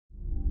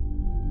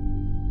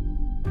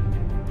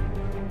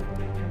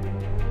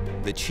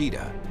The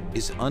cheetah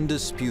is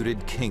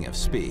undisputed king of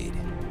speed,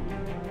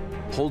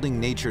 holding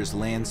nature's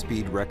land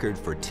speed record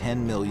for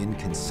 10 million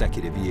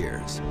consecutive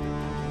years.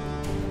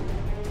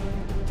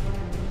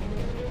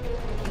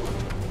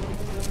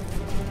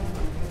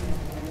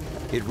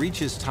 It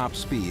reaches top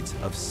speeds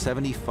of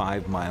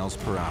 75 miles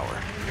per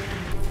hour.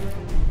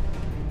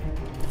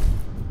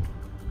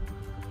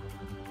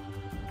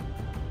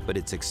 But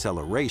its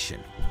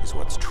acceleration is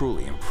what's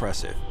truly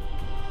impressive.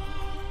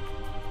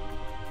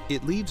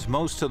 It leaves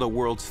most of the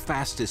world's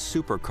fastest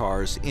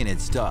supercars in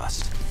its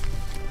dust.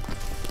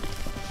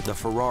 The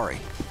Ferrari,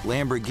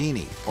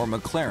 Lamborghini, or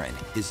McLaren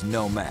is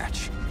no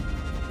match.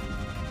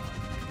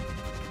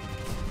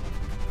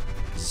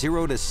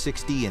 0 to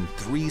 60 in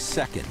 3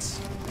 seconds,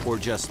 or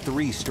just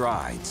 3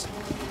 strides.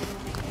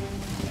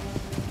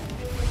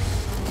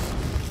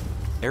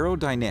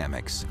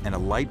 Aerodynamics and a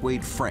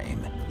lightweight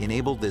frame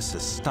enable this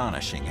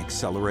astonishing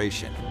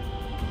acceleration.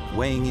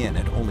 Weighing in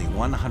at only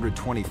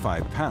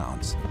 125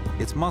 pounds,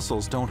 its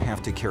muscles don't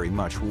have to carry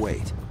much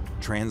weight,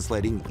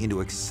 translating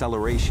into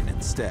acceleration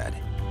instead.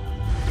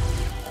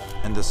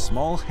 And the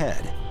small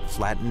head,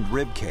 flattened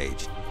rib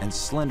cage, and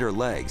slender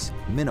legs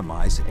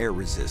minimize air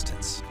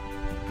resistance.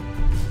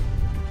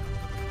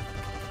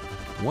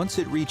 Once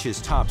it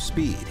reaches top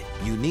speed,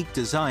 unique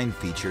design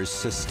features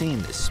sustain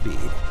this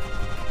speed.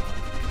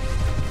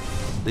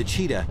 The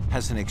cheetah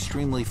has an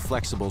extremely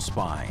flexible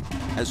spine,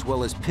 as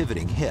well as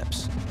pivoting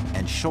hips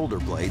and shoulder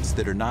blades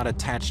that are not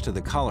attached to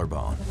the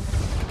collarbone.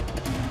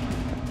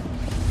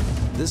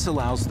 This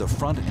allows the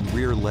front and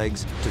rear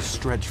legs to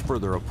stretch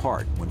further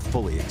apart when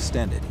fully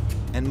extended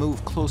and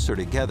move closer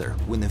together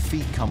when the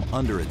feet come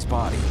under its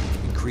body,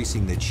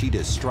 increasing the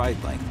cheetah's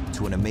stride length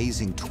to an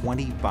amazing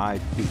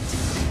 25 feet.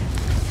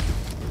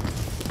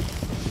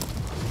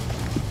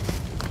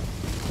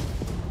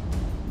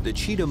 The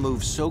cheetah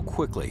moves so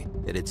quickly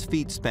that its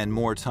feet spend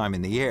more time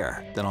in the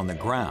air than on the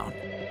ground,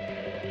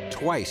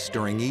 twice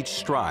during each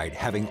stride,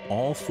 having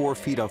all 4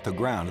 feet off the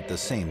ground at the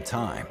same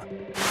time.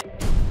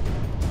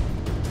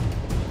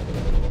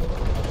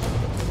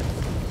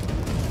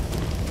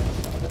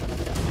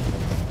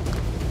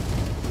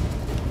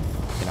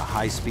 In a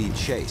high-speed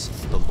chase,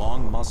 the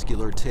long,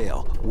 muscular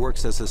tail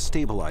works as a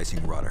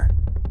stabilizing rudder.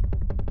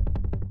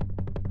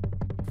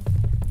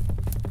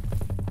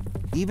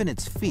 Even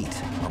its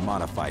feet are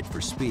modified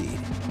for speed.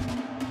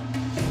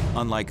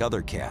 Unlike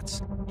other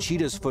cats,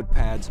 cheetah's foot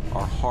pads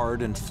are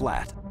hard and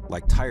flat,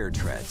 like tire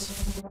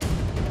treads.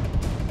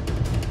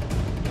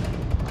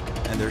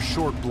 And their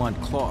short,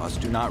 blunt claws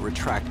do not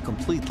retract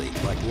completely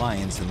like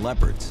lions and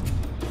leopards.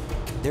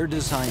 They're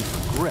designed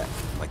for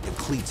grip, like the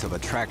cleats of a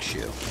track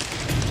shoe.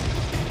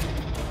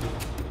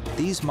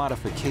 These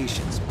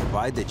modifications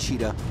provide the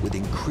cheetah with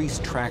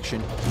increased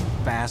traction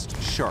in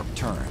fast, sharp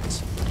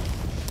turns.